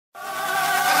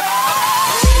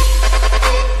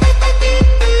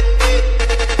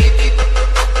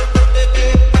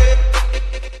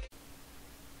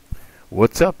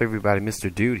What's up, everybody?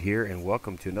 Mr. Dude here, and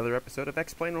welcome to another episode of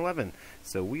X-Plane 11.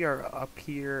 So we are up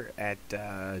here at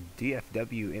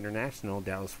DFW International,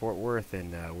 Dallas-Fort Worth,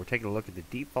 and we're taking a look at the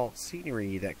default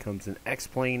scenery that comes in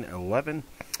X-Plane 11.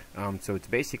 So it's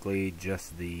basically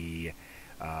just the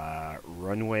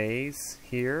runways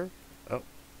here,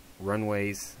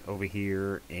 runways over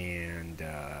here, and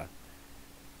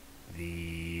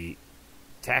the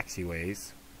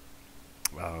taxiways.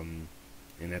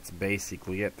 And that's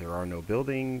basically it. There are no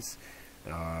buildings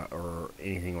or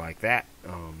anything like that.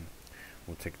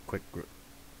 We'll take a quick,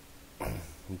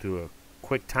 we'll do a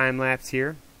quick time lapse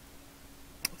here.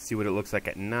 See what it looks like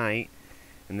at night.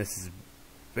 And this is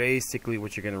basically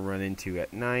what you're going to run into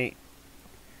at night.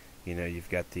 You know,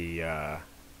 you've got the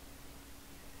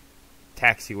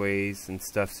taxiways and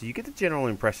stuff, so you get the general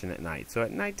impression at night. So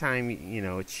at nighttime, you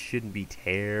know, it shouldn't be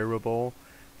terrible.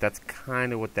 That's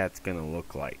kind of what that's going to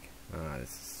look like.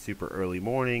 It's super early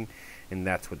morning, and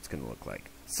that's what it's going to look like.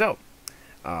 So,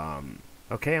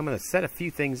 okay, I'm going to set a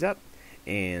few things up,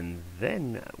 and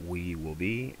then we will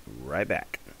be right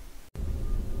back.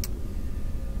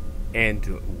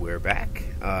 And we're back.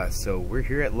 So we're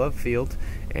here at Love Field,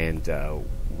 and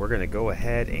we're going to go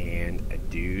ahead and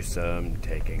do some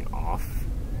taking off.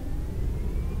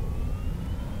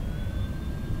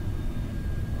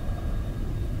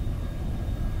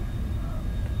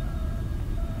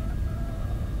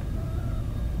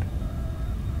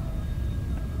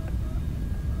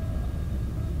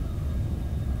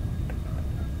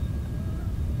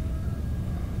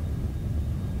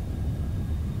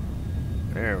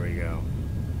 There we go.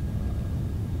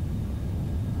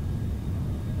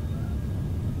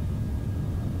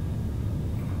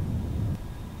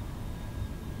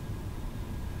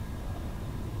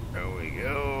 There we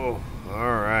go. All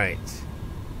right.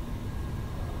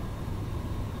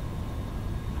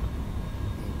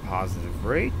 Positive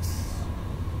rates.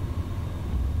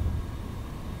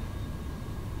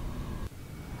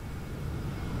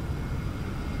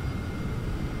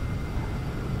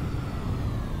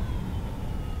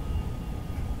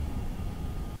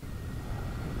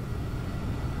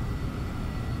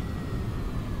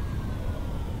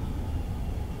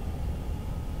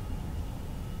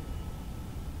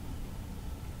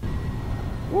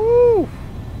 Woo!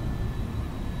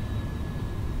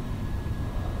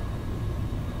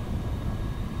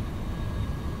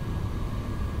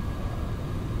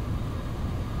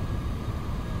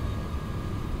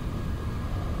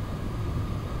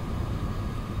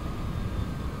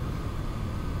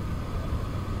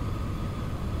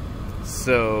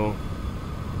 So,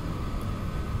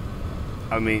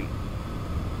 I mean,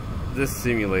 this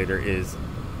simulator is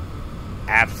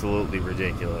absolutely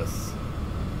ridiculous.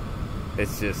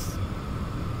 It's just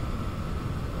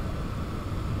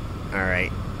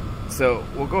alright, so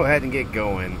we'll go ahead and get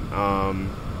going.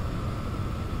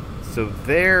 So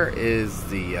there is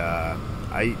the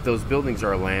those buildings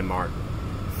are a landmark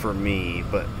for me,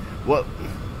 but what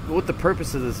the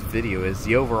purpose of this video is,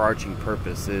 the overarching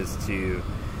purpose is to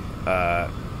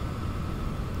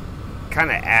kind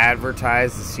of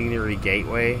advertise the Scenery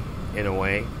Gateway in a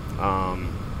way,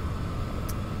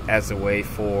 as a way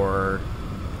for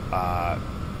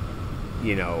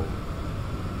you know,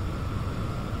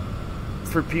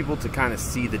 for people to kind of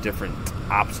see the different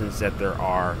options that there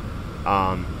are.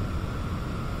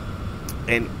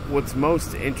 And what's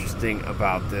most interesting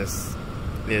about this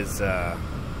is the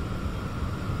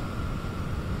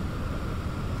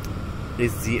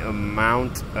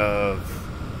amount of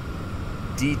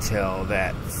detail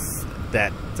that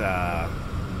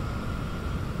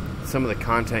some of the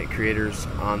content creators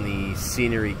on the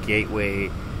Scenery Gateway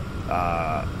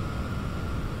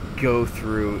go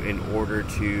through in order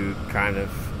to kind of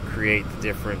create the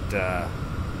different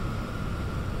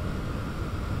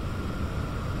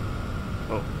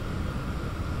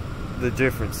the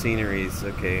different sceneries.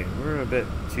 Okay, we're a bit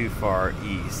too far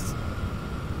east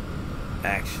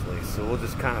actually, so we'll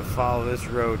just kind of follow this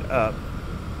road up.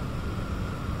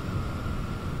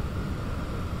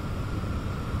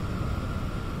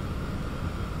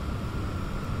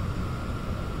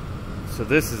 So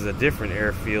this is a different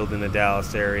airfield in the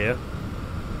Dallas area.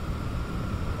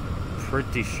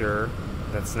 Pretty sure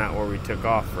that's not where we took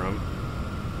off from.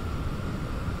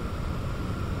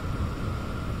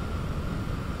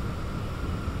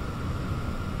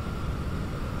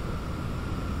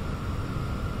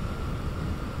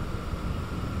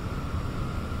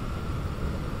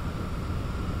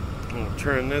 We'll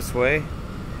turn this way.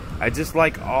 I just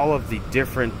like all of the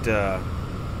different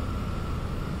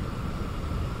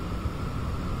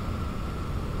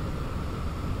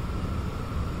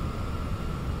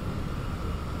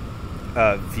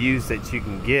views that you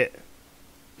can get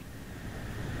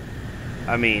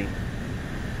I mean,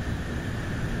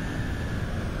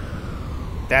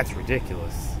 that's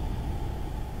ridiculous.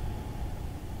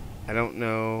 I don't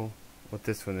know what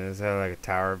this one is. Is that like a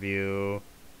tower view?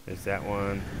 There's that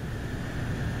one.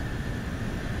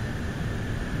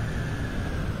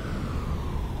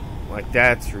 Like,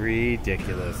 that's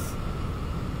ridiculous.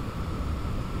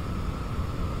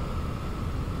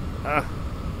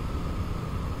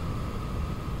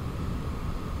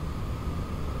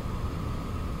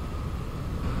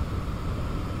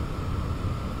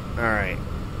 Alright.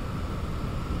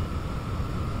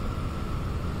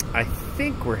 I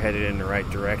think we're headed in the right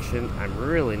direction. I'm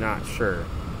really not sure.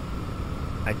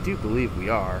 I do believe we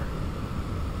are.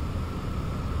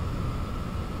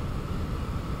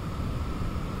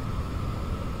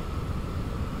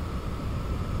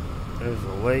 There's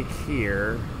a lake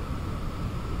here.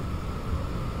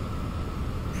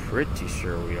 Pretty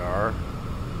sure we are.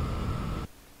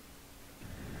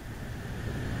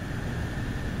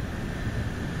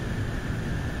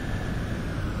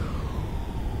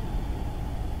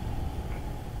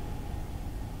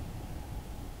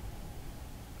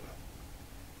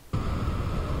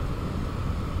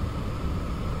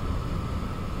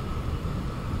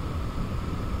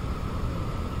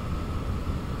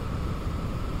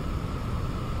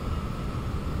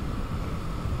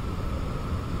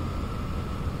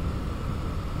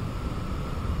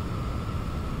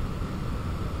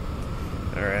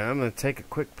 Alright, I'm going to take a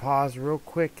quick pause real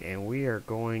quick, and we are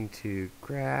going to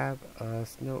grab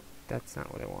us... Nope, that's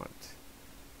not what I want.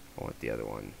 I want the other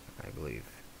one, I believe.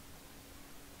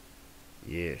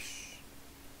 Yes.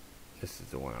 This is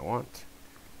the one I want.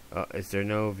 Is there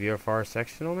no VFR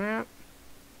sectional map?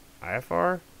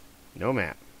 IFR? No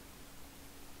map.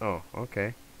 Oh,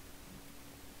 okay.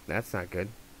 That's not good.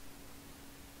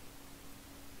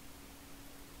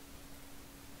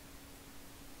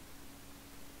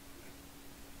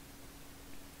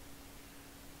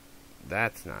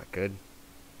 That's not good.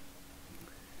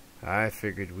 I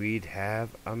figured we'd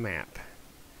have a map.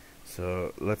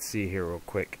 So let's see here real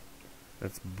quick.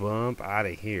 Let's bump out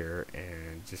of here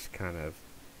and just kind of...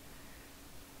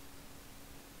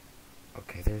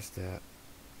 Okay, there's the...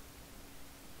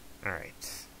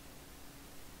 Alright.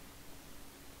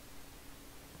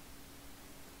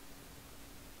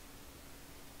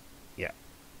 Yeah.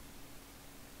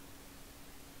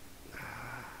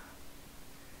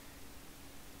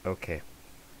 Okay.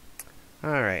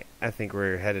 Alright, I think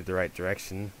we're headed the right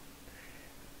direction.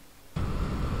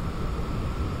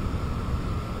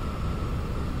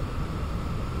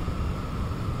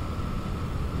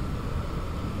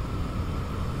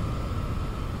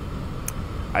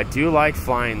 I do like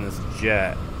flying this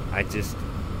jet. I just...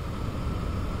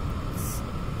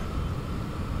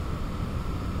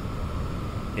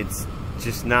 It's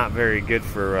just not very good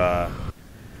for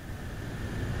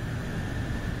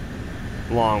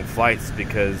long flights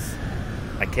because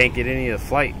I can't get any of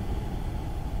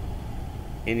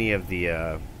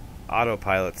the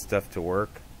autopilot stuff to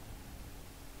work.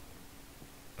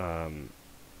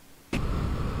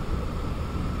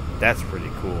 That's pretty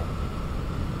cool.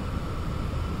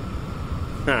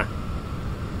 Huh.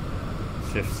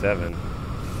 Shift 7,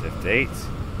 Shift 8,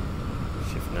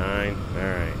 Shift 9.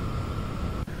 Alright.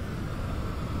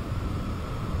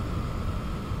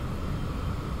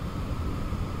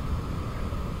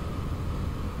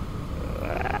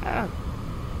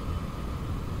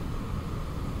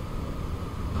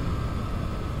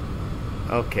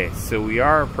 Okay, so we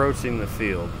are approaching the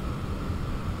field.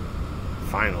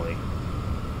 Finally.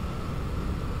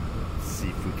 Let's see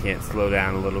if we can't slow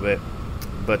down a little bit.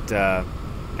 But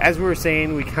as we were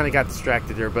saying, we kind of got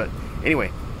distracted there. But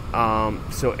anyway,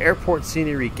 so Airport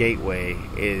Scenery Gateway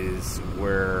is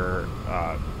where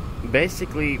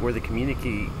basically where the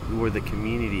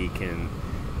community can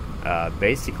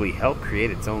basically help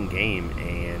create its own game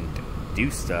and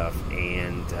do stuff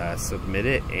and submit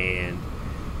it and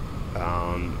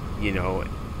you know,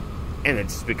 and it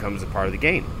just becomes a part of the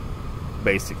game,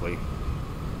 basically.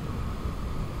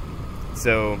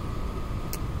 So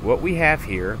what we have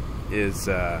here is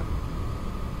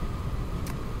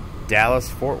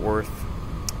Dallas-Fort Worth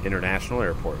International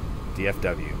Airport,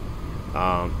 DFW.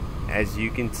 As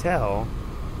you can tell,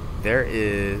 there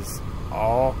is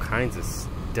all kinds of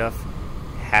stuff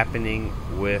happening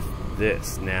with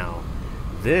this. Now,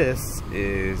 this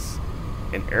is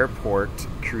an airport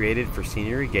created for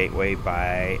Scenery Gateway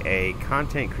by a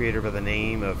content creator by the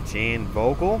name of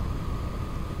Vogel.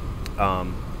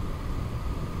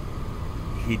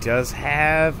 He does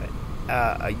have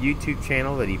a YouTube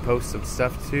channel that he posts some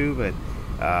stuff to,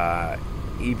 but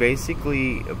he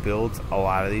basically builds a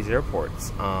lot of these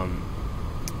airports.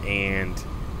 And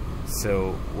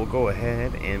So we'll go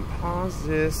ahead and pause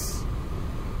this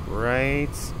right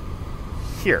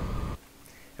here.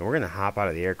 And we're going to hop out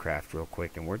of the aircraft real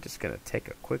quick, and we're just going to take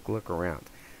a quick look around.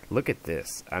 Look at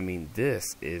this. I mean,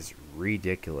 this is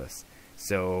ridiculous.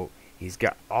 So he's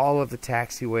got all of the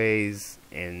taxiways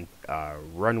and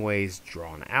runways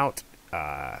drawn out,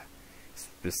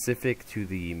 specific to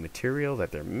the material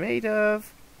that they're made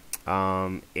of,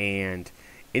 and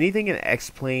anything in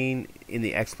X-plane, in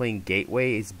the X-plane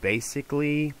gateway, is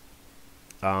basically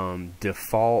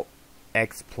default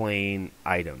X-plane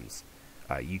items.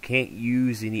 You can't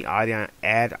use any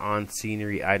add-on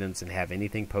scenery items and have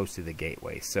anything posted to the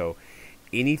gateway. So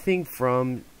anything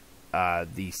from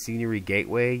the scenery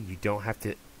gateway, you don't have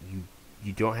to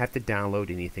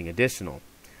download anything additional.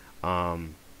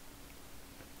 And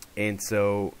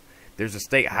so there's a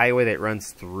state highway that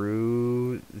runs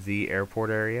through the airport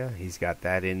area. He's got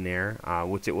that in there,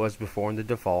 which it was before in the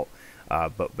default.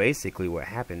 But basically what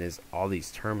happened is all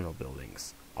these terminal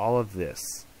buildings, all of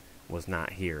this was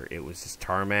not here. It was just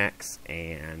tarmacs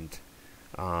and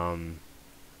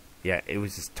yeah, it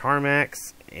was just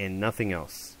tarmacs and nothing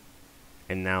else.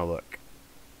 And now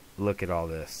look at all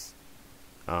this.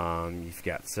 You've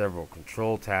got several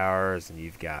control towers, and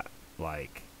you've got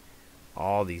like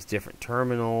all these different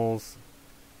terminals.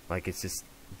 Like, it's just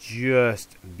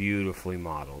beautifully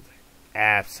modeled,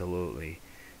 absolutely.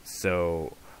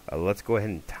 So let's go ahead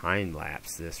and time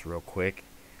lapse this real quick.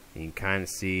 And you can kind of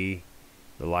see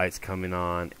the lights coming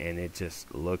on, and it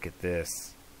just, look at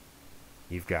this.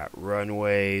 You've got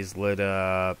runways lit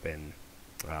up, and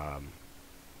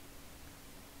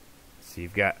so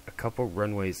you've got a couple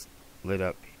runways lit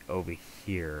up over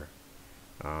here.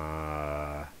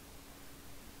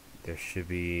 There should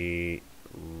be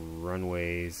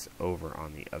runways over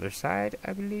on the other side,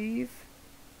 I believe.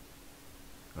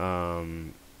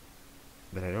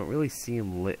 But I don't really see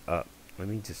them lit up. Let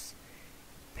me just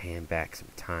pan back some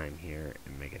time here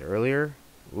and make it earlier.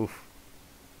 Oof.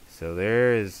 So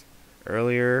there is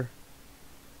earlier,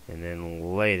 and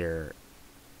then later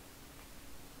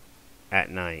at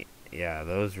night. Yeah,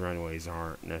 those runways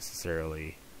aren't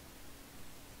necessarily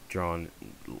drawn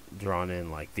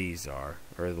in like these are,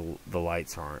 or the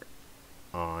lights aren't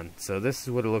on. So this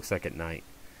is what it looks like at night,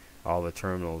 all the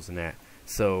terminals and that.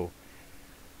 So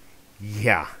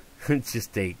yeah, it's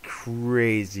just a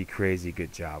crazy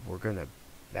good job. We're gonna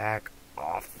back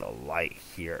off the light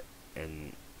here,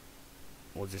 and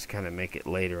we'll just kind of make it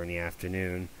later in the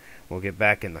afternoon. We'll get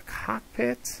back in the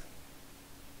cockpit,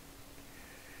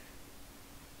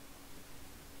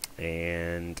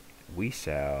 and we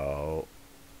shall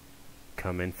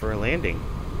come in for a landing.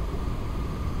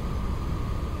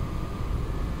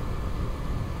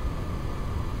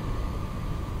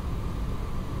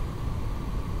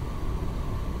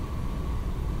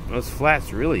 Those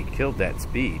flats really killed that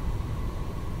speed.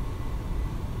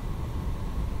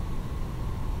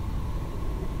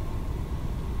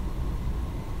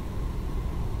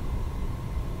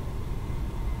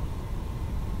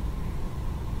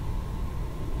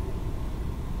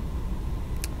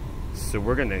 So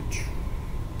we're gonna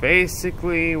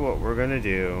basically what we're gonna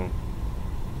do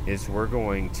is we're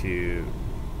going to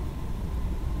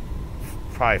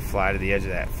probably fly to the edge of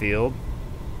that field,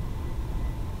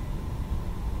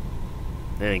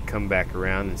 and then come back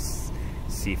around and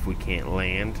see if we can't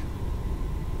land.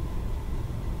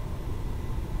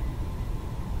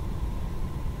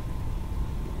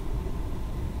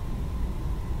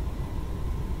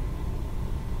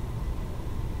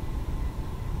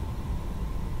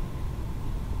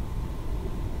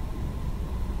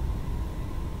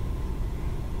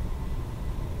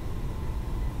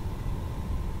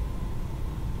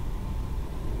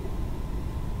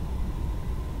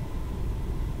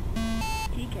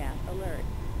 Alert.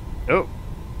 Oh,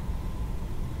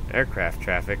 aircraft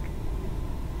traffic.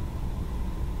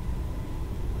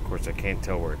 Of course, I can't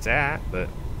tell where it's at, but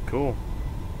cool.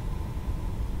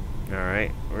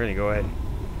 Alright, we're gonna go ahead.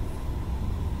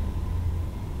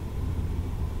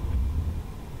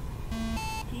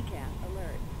 TCAS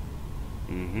alert.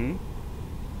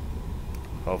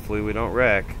 Hopefully we don't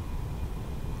wreck,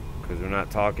 because we're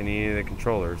not talking to any of the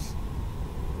controllers.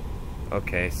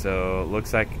 Okay, so it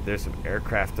looks like there's some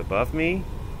aircraft above me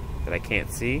that I can't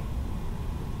see.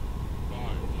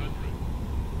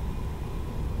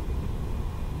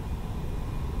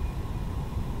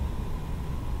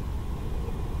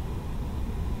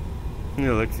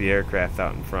 500. Look at the aircraft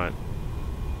out in front.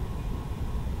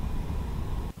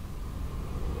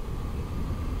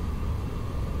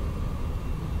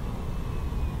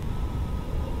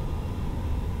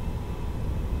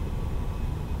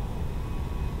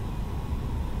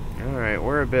 Alright,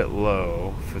 we're a bit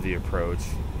low for the approach.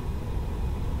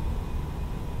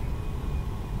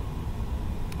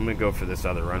 I'm gonna go for this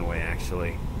other runway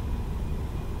actually.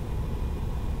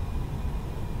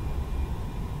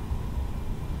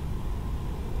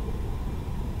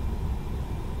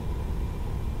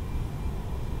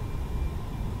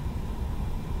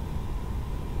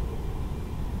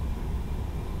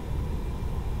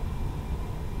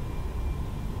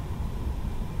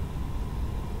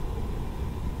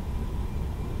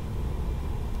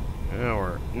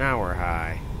 Now we're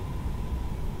high.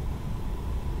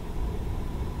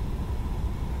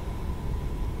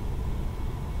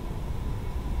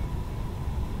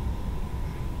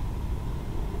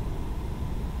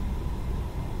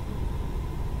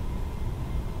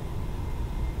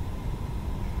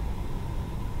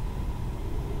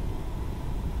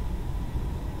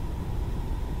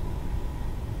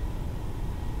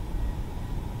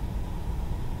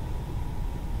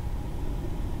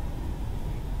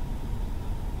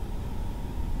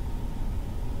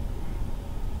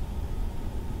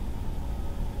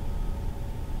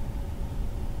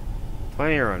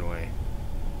 Plenty of runway.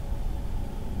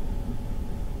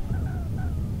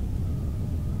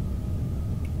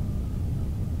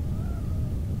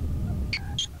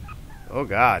 Oh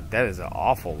God, that is an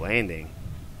awful landing.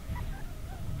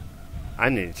 I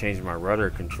need to change my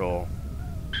rudder control.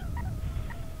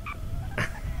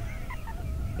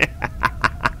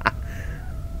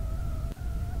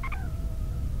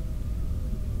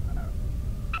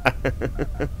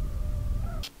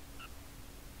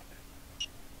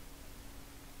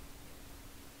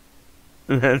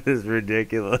 That is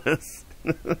ridiculous.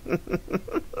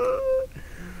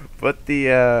 But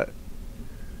the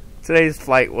today's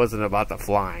flight wasn't about the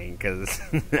flying, because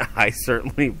I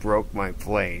certainly broke my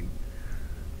plane.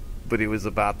 But it was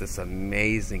about this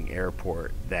amazing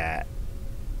airport that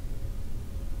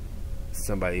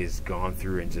somebody has gone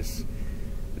through and just,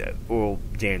 well,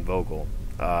 Jan Vogel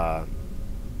has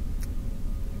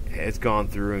gone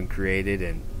through and created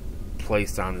and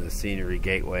placed onto the scenery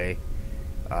gateway.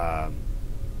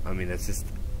 I mean, it's just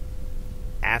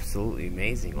absolutely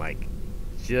amazing. Like,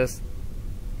 just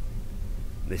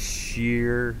the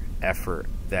sheer effort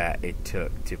that it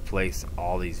took to place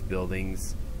all these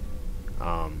buildings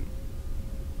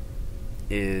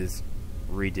is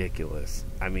ridiculous.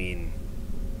 I mean,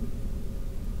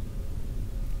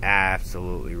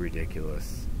 absolutely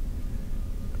ridiculous.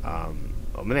 I'm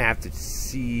gonna have to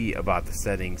see about the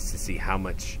settings to see how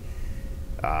much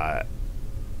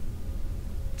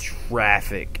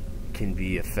traffic can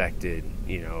be affected,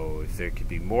 you know, if there could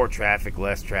be more traffic,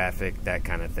 less traffic, that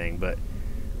kind of thing. But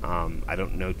I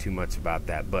don't know too much about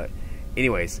that. But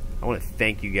anyways, I want to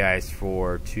thank you guys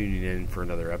for tuning in for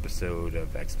another episode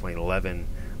of X-Plane 11.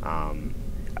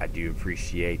 I do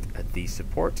appreciate the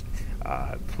support.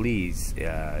 Please,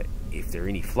 if there are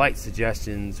any flight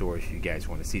suggestions, or if you guys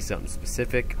want to see something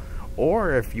specific,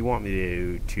 or if you want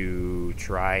me to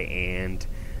try and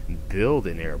build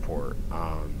an airport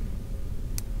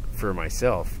for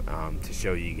myself, to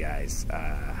show you guys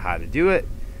how to do it,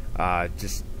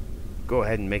 just go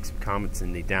ahead and make some comments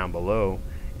in the down below,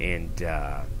 and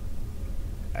I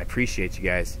appreciate you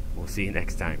guys. We'll see you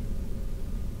next time.